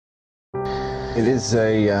It is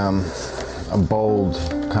a bold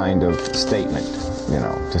kind of statement, you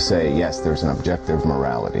know, to say, yes, there's an objective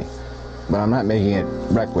morality. But I'm not making it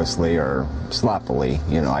recklessly or sloppily,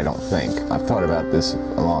 you know, I don't think. I've thought about this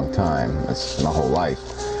a long time, it's my whole life.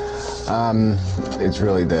 It's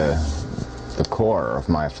really the core of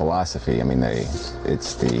my philosophy. I mean,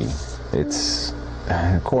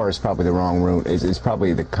 core is probably the wrong root. It's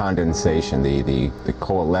probably the condensation, the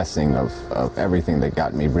coalescing of everything that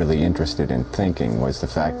got me really interested in thinking was the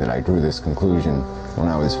fact that I drew this conclusion when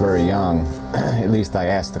I was very young. At least I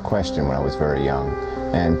asked the question when I was very young.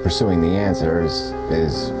 And pursuing the answer is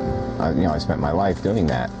you know, I spent my life doing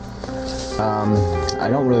that. I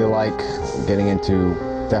don't really like getting into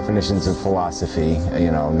definitions of philosophy,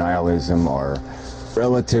 you know, nihilism or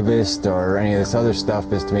relativist or any of this other stuff,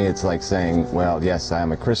 because to me it's like saying, well, yes, I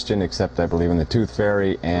am a Christian, except I believe in the tooth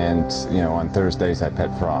fairy, and, you know, on Thursdays I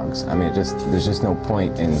pet frogs. I mean, there's just no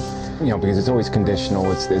point in, you know, because it's always conditional.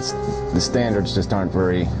 The standards just aren't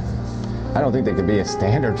very, I don't think they could be a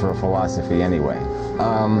standard for a philosophy anyway.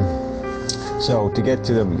 So to get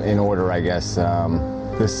to them in order, I guess,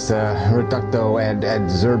 this reducto ad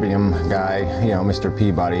absurdum guy, you know, Mr.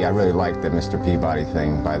 Peabody. I really liked the Mr. Peabody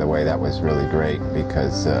thing, by the way. That was really great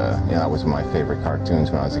because, you know, that was one of my favorite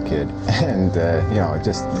cartoons when I was a kid. And, you know, it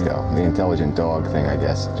just, you know, the intelligent dog thing, I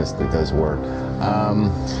guess, it does work.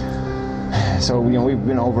 So, you know, we've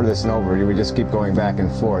been over this and over. We just keep going back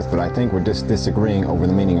and forth, but I think we're just disagreeing over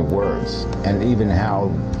the meaning of words and even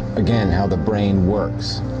how the brain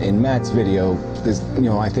works. In Matt's video, you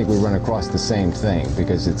know, I think we run across the same thing,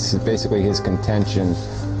 because it's basically his contention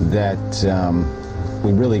that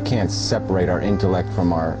we really can't separate our intellect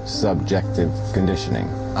from our subjective conditioning.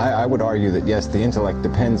 I would argue that, yes, the intellect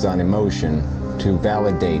depends on emotion to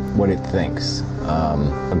validate what it thinks.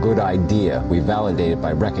 A good idea, we validate it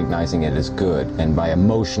by recognizing it as good and by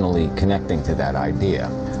emotionally connecting to that idea.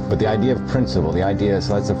 But the idea of principle, so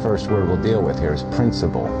that's the first word we'll deal with here, is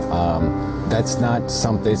principle. That's not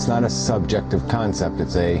something, it's not a subjective concept,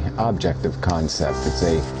 it's a objective concept.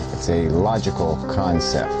 It's a logical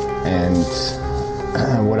concept. And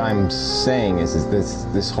what I'm saying is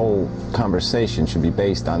this whole conversation should be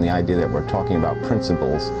based on the idea that we're talking about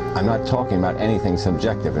principles. I'm not talking about anything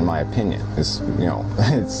subjective, in my opinion. It's, you know,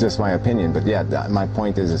 it's just my opinion. But yeah, my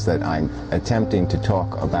point is that I'm attempting to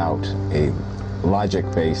talk about a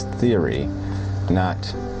logic-based theory,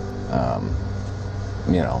 not,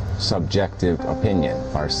 you know, subjective opinion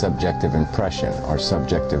or subjective impression or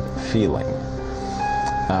subjective feeling.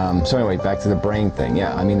 So anyway, back to the brain thing.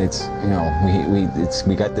 Yeah, I mean, it's, you know,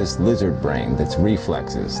 we got this lizard brain that's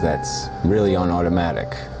reflexes, that's really on automatic.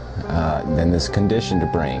 Then this conditioned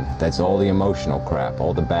brain, that's all the emotional crap,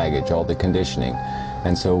 all the baggage, all the conditioning.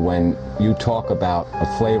 And so when you talk about a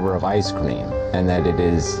flavor of ice cream and that it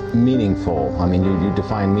is meaningful, I mean, you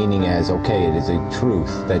define meaning as, okay, it is a truth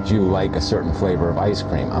that you like a certain flavor of ice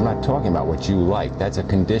cream. I'm not talking about what you like. That's a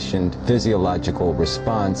conditioned physiological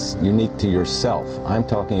response unique to yourself. I'm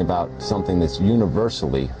talking about something that's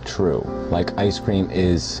universally true, like ice cream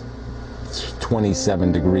is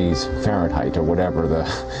 27 degrees Fahrenheit or whatever the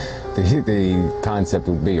concept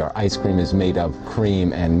would be, or ice cream is made of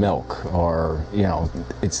cream and milk, or, you know,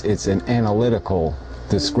 it's an analytical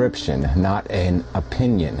description, not an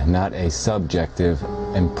opinion, not a subjective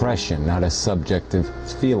impression, not a subjective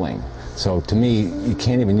feeling. So to me, you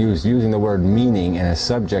can't even using the word meaning in a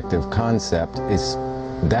subjective concept is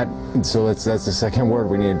that, so that's the second word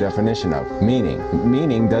we need a definition of, meaning.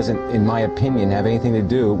 Meaning doesn't, in my opinion, have anything to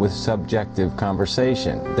do with subjective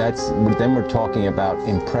conversation. Then we're talking about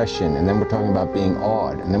impression, and then we're talking about being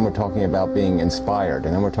awed, and then we're talking about being inspired,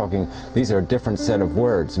 and then we're talking, these are a different set of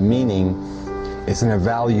words. Meaning is an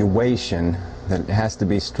evaluation that has to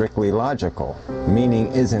be strictly logical.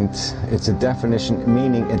 Meaning isn't, it's a definition,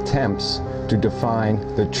 meaning attempts to define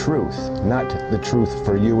the truth, not the truth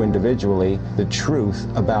for you individually, the truth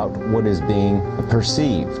about what is being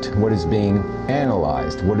perceived, what is being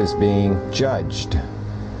analyzed, what is being judged,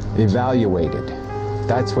 evaluated.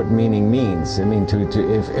 That's what meaning means. I mean,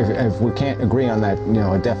 if we can't agree on that, you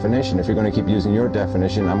know, a definition, if you're going to keep using your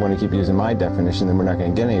definition, I'm going to keep using my definition, then we're not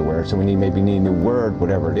going to get anywhere. So we maybe need a new word,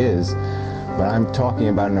 whatever it is. But I'm talking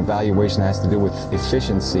about an evaluation that has to do with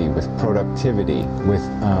efficiency, with productivity, with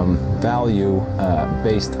value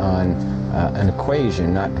based on an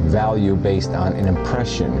equation, not value based on an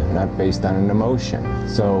impression, not based on an emotion.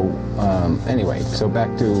 So anyway, so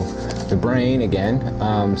back to the brain again.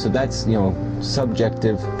 So that's, you know,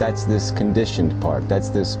 subjective. That's this conditioned part. That's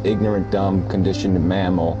this ignorant, dumb, conditioned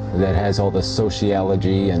mammal that has all the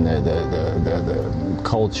sociology and the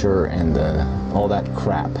culture and all that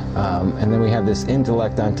crap. And then we have this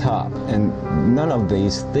intellect on top. And none of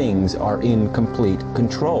these things are in complete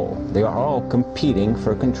control. They are all competing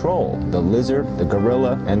for control. The lizard, the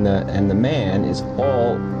gorilla, and the man is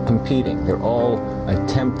all competing. They're all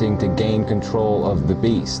attempting to gain control of the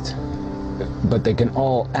beast. But they can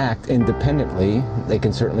all act independently. They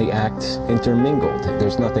can certainly act intermingled.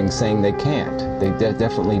 There's nothing saying they can't. They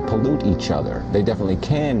definitely pollute each other. They definitely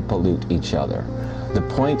can pollute each other. The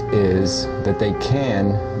point is that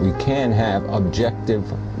we can have objective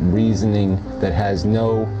reasoning that has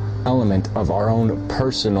no element of our own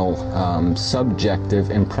personal subjective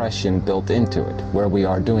impression built into it, where we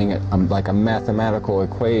are doing it like a mathematical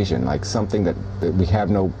equation, like something that we have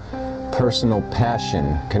no personal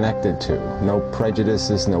passion connected to, no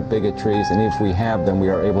prejudices, no bigotries, and if we have them, we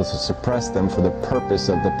are able to suppress them for the purpose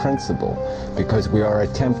of the principle, because we are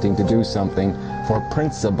attempting to do something for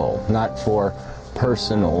principle, not for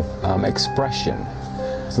personal expression.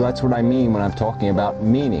 So that's what I mean when I'm talking about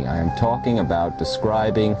meaning. I am talking about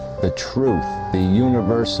describing the truth, the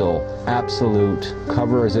universal, absolute,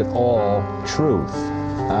 covers it all truth.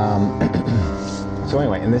 So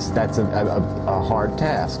anyway, and that's a hard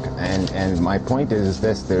task. And my point is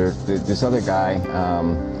this: this other guy,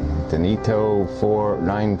 Danito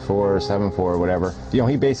 9474, whatever. You know,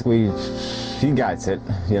 he basically, he gets it.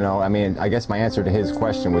 You know, I mean, I guess my answer to his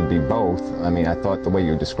question would be both. I mean, I thought the way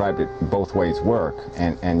you described it, both ways work.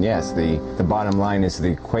 And yes, the bottom line is the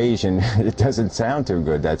equation. It doesn't sound too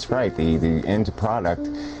good. That's right. The end product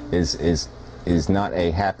is not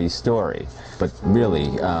a happy story. But really,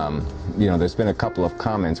 you know, there's been a couple of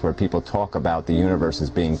comments where people talk about the universe as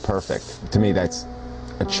being perfect. To me, that's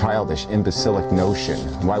a childish, imbecilic notion.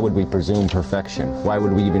 Why would we presume perfection? Why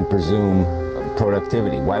would we even presume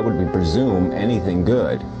productivity? Why would we presume anything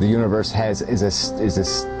good? The universe is a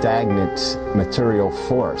stagnant material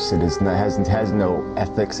force. It has no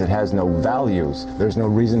ethics. It has no values. There's no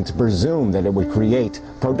reason to presume that it would create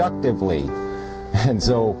productively. And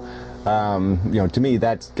so, you know, to me,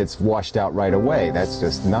 that gets washed out right away. That's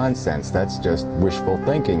just nonsense. That's just wishful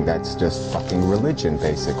thinking. That's just fucking religion,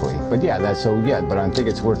 basically. But yeah, but I think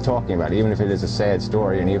it's worth talking about, even if it is a sad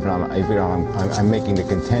story, and even I'm making the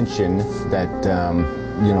contention that,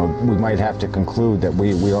 you know, we might have to conclude that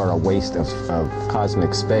we are a waste of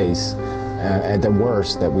cosmic space. At the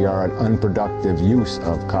worst, that we are an unproductive use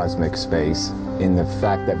of cosmic space, in the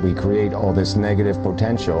fact that we create all this negative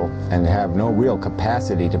potential and have no real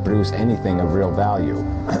capacity to produce anything of real value.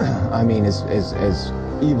 I mean, as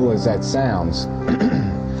evil as that sounds,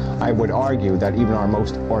 I would argue that even our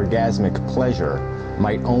most orgasmic pleasure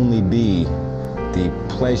might only be the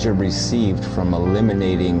pleasure received from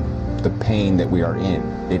eliminating the pain that we are in.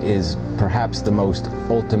 It is perhaps the most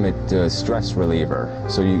ultimate stress reliever.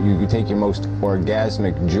 So you take your most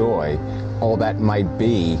orgasmic joy, all that might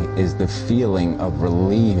be is the feeling of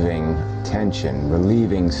relieving tension,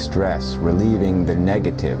 relieving stress, relieving the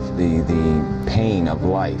negative, the pain of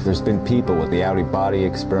life. There's been people with the out-of-body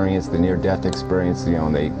experience, the near-death experience, you know,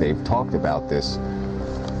 and they've talked about this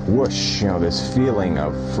whoosh, you know, this feeling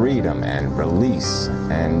of freedom and release.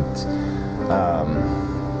 And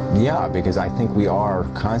yeah, because I think we are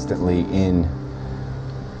constantly in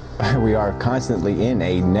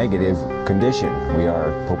a negative condition. We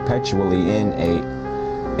are perpetually in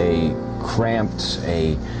a cramped,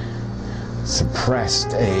 a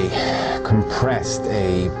suppressed, a compressed,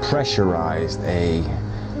 a pressurized, a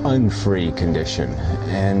unfree condition.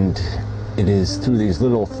 And it is through these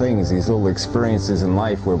little things, these little experiences in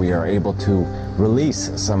life, where we are able to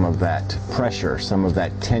release some of that pressure, some of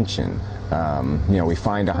that tension. You know, we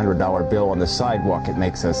find a $100 bill on the sidewalk, it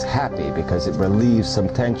makes us happy because it relieves some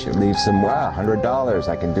tension, leaves some, wow, $100,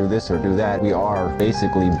 I can do this or do that. We are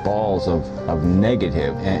basically balls of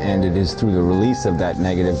negative, and it is through the release of that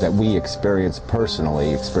negative that we experience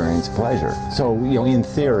pleasure. So, you know, in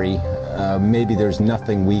theory, maybe there's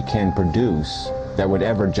nothing we can produce that would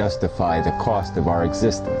ever justify the cost of our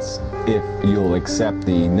existence. If you'll accept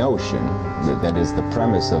the notion that is the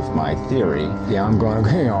premise of my theory. Yeah, I'm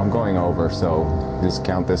going over, so just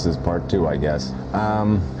count this as part 2, I guess.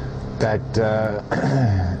 That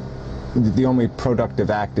the only productive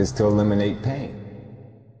act is to eliminate pain.